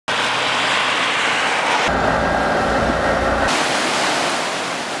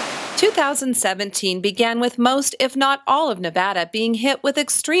2017 began with most, if not all, of Nevada being hit with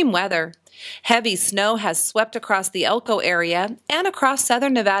extreme weather. Heavy snow has swept across the Elko area and across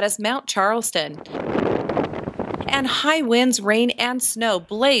southern Nevada's Mount Charleston. And high winds, rain, and snow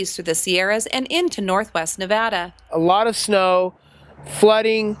blazed through the Sierras and into northwest Nevada. A lot of snow,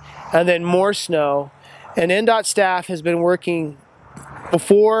 flooding, and then more snow. And NDOT staff has been working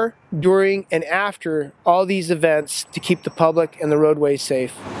before, during, and after all these events to keep the public and the roadways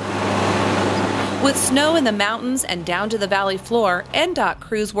safe. With snow in the mountains and down to the valley floor, NDOT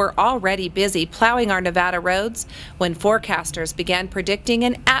crews were already busy plowing our Nevada roads when forecasters began predicting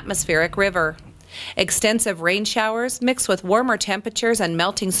an atmospheric river. Extensive rain showers mixed with warmer temperatures and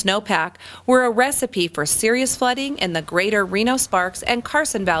melting snowpack were a recipe for serious flooding in the greater Reno, Sparks, and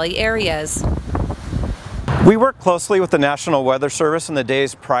Carson Valley areas. We worked closely with the National Weather Service in the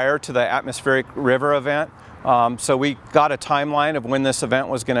days prior to the atmospheric river event. So we got a timeline of when this event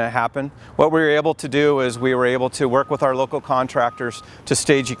was going to happen. What we were able to do is we were able to work with our local contractors to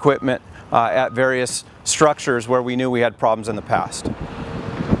stage equipment at various structures where we knew we had problems in the past.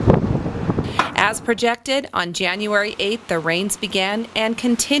 As projected, on January 8th, the rains began and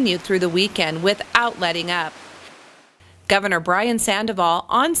continued through the weekend without letting up. Governor Brian Sandoval,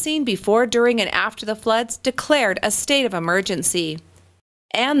 on scene before, during, and after the floods, declared a state of emergency.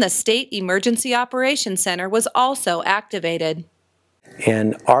 And the State Emergency Operations Center was also activated.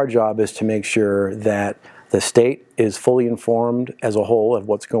 And our job is to make sure that the state is fully informed as a whole of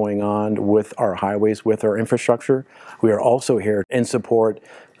what's going on with our highways, with our infrastructure. We are also here in support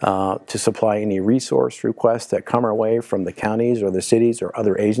to supply any resource requests that come our way from the counties or the cities or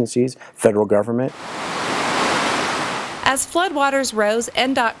other agencies, federal government. As floodwaters rose,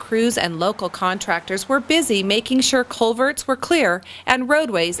 NDOT crews and local contractors were busy making sure culverts were clear and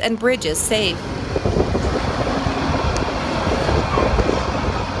roadways and bridges safe.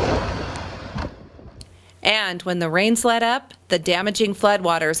 And when the rains let up, the damaging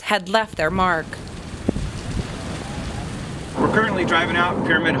floodwaters had left their mark. We're currently driving out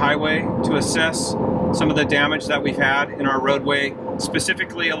Pyramid Highway to assess some of the damage that we've had in our roadway,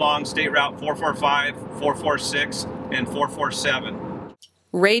 specifically along State Route 445, 446, and 447.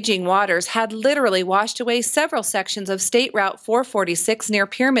 Raging waters had literally washed away several sections of State Route 446 near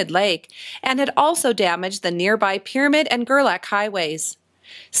Pyramid Lake and had also damaged the nearby Pyramid and Gerlach highways.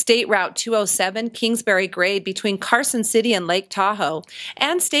 State Route 207 Kingsbury grade between Carson City and Lake Tahoe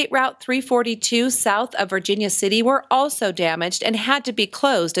and State Route 342 south of Virginia City were also damaged and had to be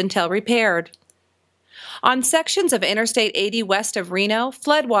closed until repaired. On sections of Interstate 80 west of Reno,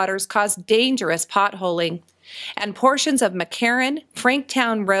 floodwaters caused dangerous potholing, and portions of McCarran,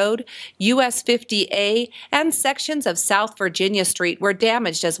 Franktown Road, US 50A, and sections of South Virginia Street were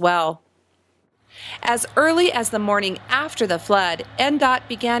damaged as well. As early as the morning after the flood, NDOT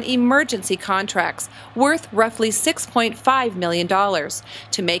began emergency contracts worth roughly $6.5 million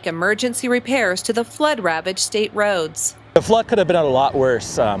to make emergency repairs to the flood-ravaged state roads. The flood could have been a lot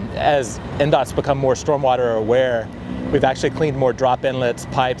worse. As NDOT's become more stormwater aware, we've actually cleaned more drop inlets,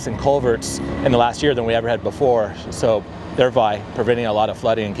 pipes, and culverts in the last year than we ever had before, so thereby preventing a lot of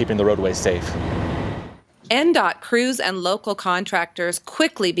flooding and keeping the roadways safe. NDOT crews and local contractors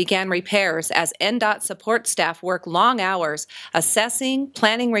quickly began repairs as NDOT support staff worked long hours, assessing,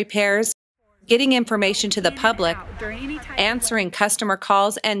 planning repairs, getting information to the public, answering customer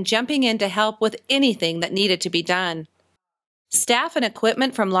calls, and jumping in to help with anything that needed to be done. Staff and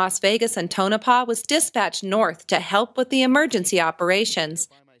equipment from Las Vegas and Tonopah was dispatched north to help with the emergency operations.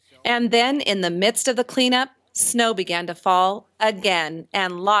 And then, in the midst of the cleanup, snow began to fall again,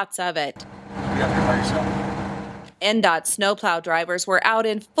 and lots of it. NDOT snowplow drivers were out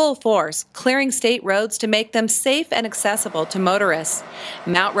in full force, clearing state roads to make them safe and accessible to motorists.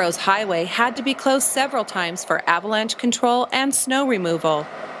 Mount Rose Highway had to be closed several times for avalanche control and snow removal.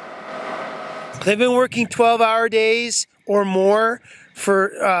 They've been working 12-hour days or more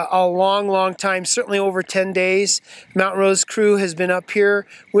for a long time, certainly over 10 days. Mount Rose crew has been up here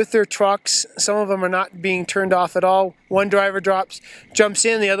with their trucks. Some of them are not being turned off at all. One driver jumps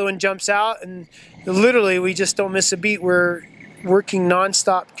in, the other one jumps out, and literally we just don't miss a beat. We're working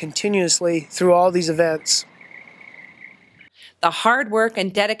nonstop, continuously through all these events. The hard work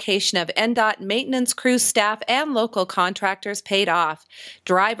and dedication of NDOT maintenance crew staff and local contractors paid off.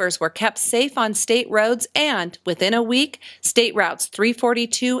 Drivers were kept safe on state roads, and within a week, state routes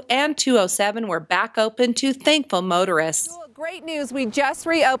 342 and 207 were back open to thankful motorists. Great news, we just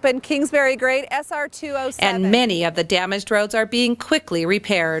reopened Kingsbury Grade SR 207. And many of the damaged roads are being quickly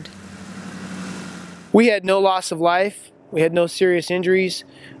repaired. We had no loss of life. We had no serious injuries.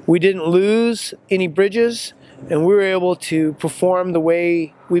 We didn't lose any bridges. and we were able to perform the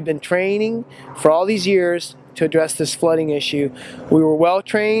way we've been training for all these years to address this flooding issue. We were well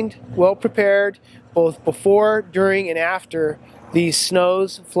trained, well prepared, both before, during, and after these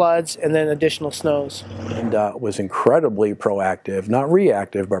snows, floods, and then additional snows. NDOT was incredibly proactive, not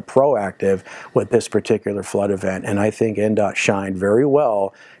reactive, but proactive with this particular flood event. And I think NDOT shined very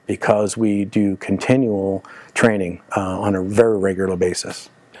well because we do continual training on a very regular basis.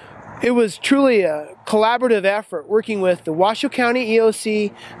 It was truly a collaborative effort working with the Washoe County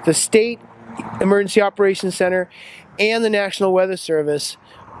EOC, the State Emergency Operations Center, and the National Weather Service.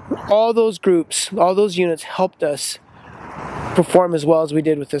 All those groups, all those units helped us perform as well as we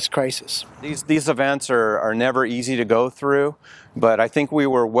did with this crisis. These events are never easy to go through, but I think we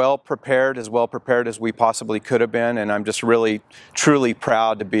were well prepared as we possibly could have been, and I'm just really, truly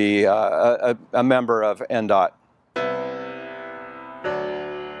proud to be a member of NDOT.